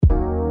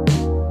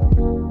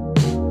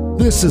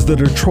This is the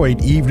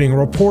Detroit Evening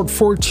Report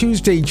for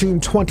Tuesday, June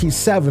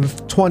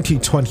 27th,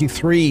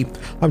 2023.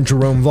 I'm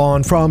Jerome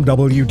Vaughn from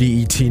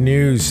WDET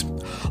News.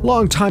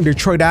 Longtime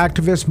Detroit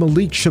activist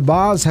Malik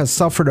Shabazz has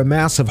suffered a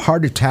massive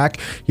heart attack.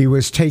 He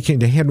was taken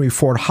to Henry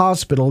Ford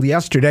Hospital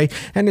yesterday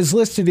and is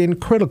listed in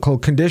critical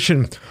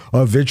condition.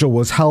 A vigil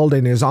was held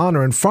in his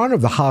honor in front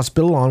of the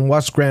hospital on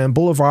West Grand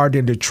Boulevard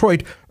in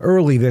Detroit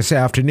early this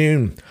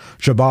afternoon.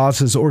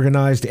 Shabazz has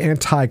organized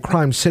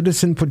anti-crime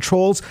citizen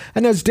patrols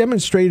and has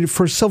demonstrated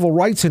for civil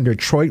rights in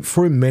Detroit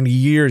for many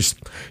years.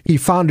 He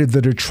founded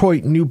the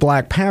Detroit New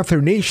Black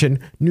Panther Nation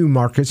New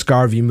Marcus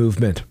Garvey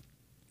movement.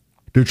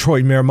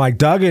 Detroit Mayor Mike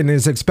Duggan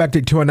is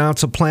expected to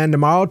announce a plan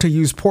tomorrow to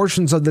use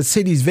portions of the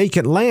city's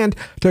vacant land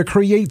to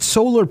create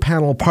solar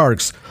panel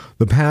parks.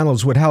 The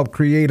panels would help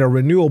create a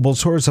renewable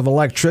source of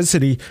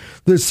electricity.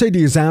 The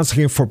city is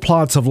asking for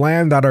plots of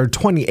land that are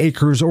 20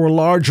 acres or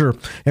larger.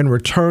 In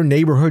return,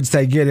 neighborhoods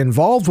that get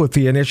involved with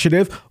the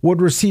initiative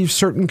would receive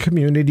certain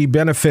community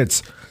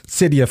benefits.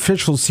 City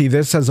officials see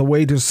this as a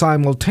way to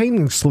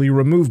simultaneously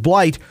remove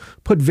blight,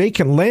 put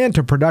vacant land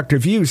to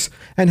productive use,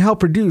 and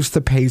help reduce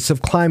the pace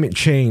of climate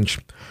change.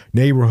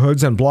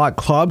 Neighborhoods and block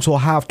clubs will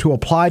have to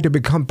apply to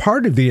become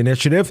part of the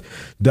initiative.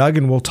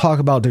 Duggan will talk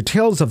about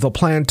details of the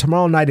plan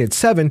tomorrow night at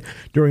 7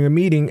 during a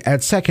meeting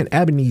at Second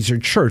Ebenezer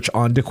Church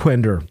on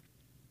DeQuinder.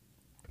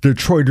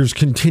 Detroiters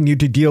continue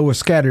to deal with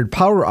scattered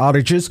power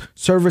outages.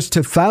 Service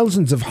to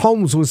thousands of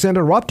homes was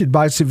interrupted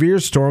by severe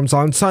storms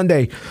on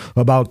Sunday.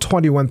 About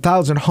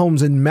 21,000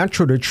 homes in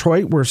Metro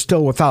Detroit were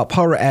still without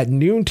power at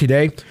noon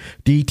today.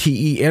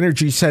 DTE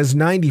Energy says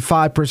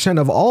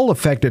 95% of all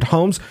affected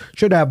homes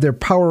should have their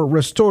power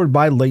restored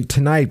by late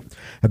tonight.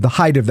 At the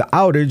height of the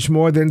outage,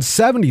 more than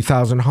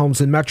 70,000 homes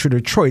in Metro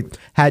Detroit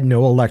had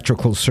no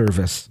electrical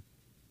service.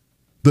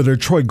 The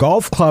Detroit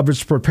Golf Club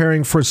is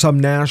preparing for some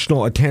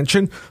national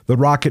attention. The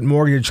Rocket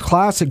Mortgage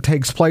Classic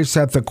takes place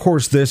at the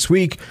course this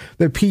week.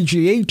 The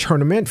PGA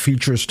tournament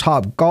features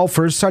top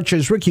golfers such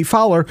as Ricky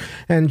Fowler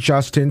and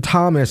Justin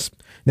Thomas.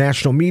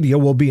 National media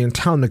will be in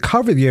town to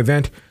cover the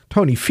event.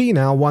 Tony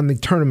Finau won the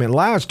tournament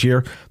last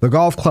year. The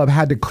golf club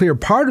had to clear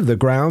part of the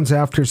grounds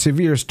after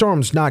severe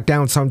storms knocked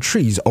down some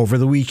trees over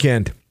the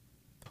weekend.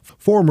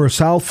 Former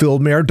Southfield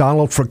Mayor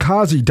Donald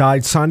Fracassi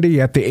died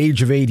Sunday at the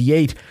age of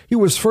 88. He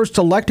was first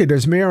elected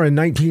as mayor in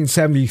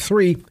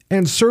 1973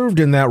 and served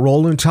in that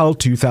role until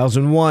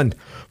 2001.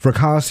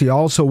 Fracassi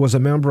also was a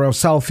member of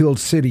Southfield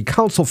City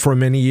Council for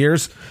many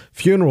years.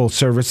 Funeral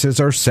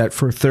services are set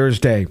for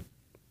Thursday.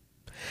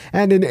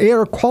 And an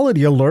air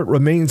quality alert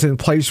remains in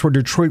place for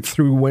Detroit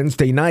through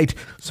Wednesday night.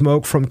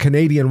 Smoke from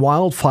Canadian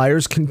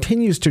wildfires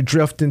continues to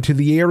drift into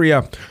the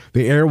area.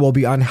 The air will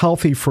be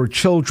unhealthy for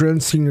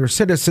children, senior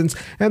citizens,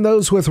 and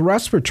those with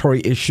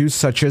respiratory issues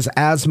such as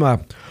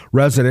asthma.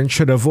 Residents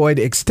should avoid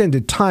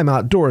extended time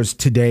outdoors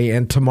today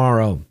and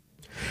tomorrow.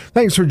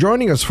 Thanks for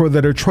joining us for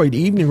the Detroit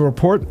Evening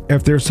Report.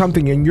 If there's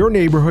something in your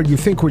neighborhood you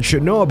think we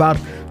should know about,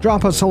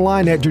 drop us a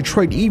line at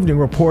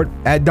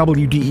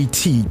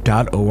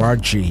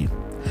DetroitEveningReport@WDET.org.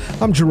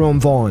 I'm Jerome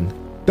Vaughn,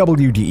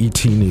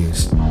 WDET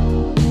News.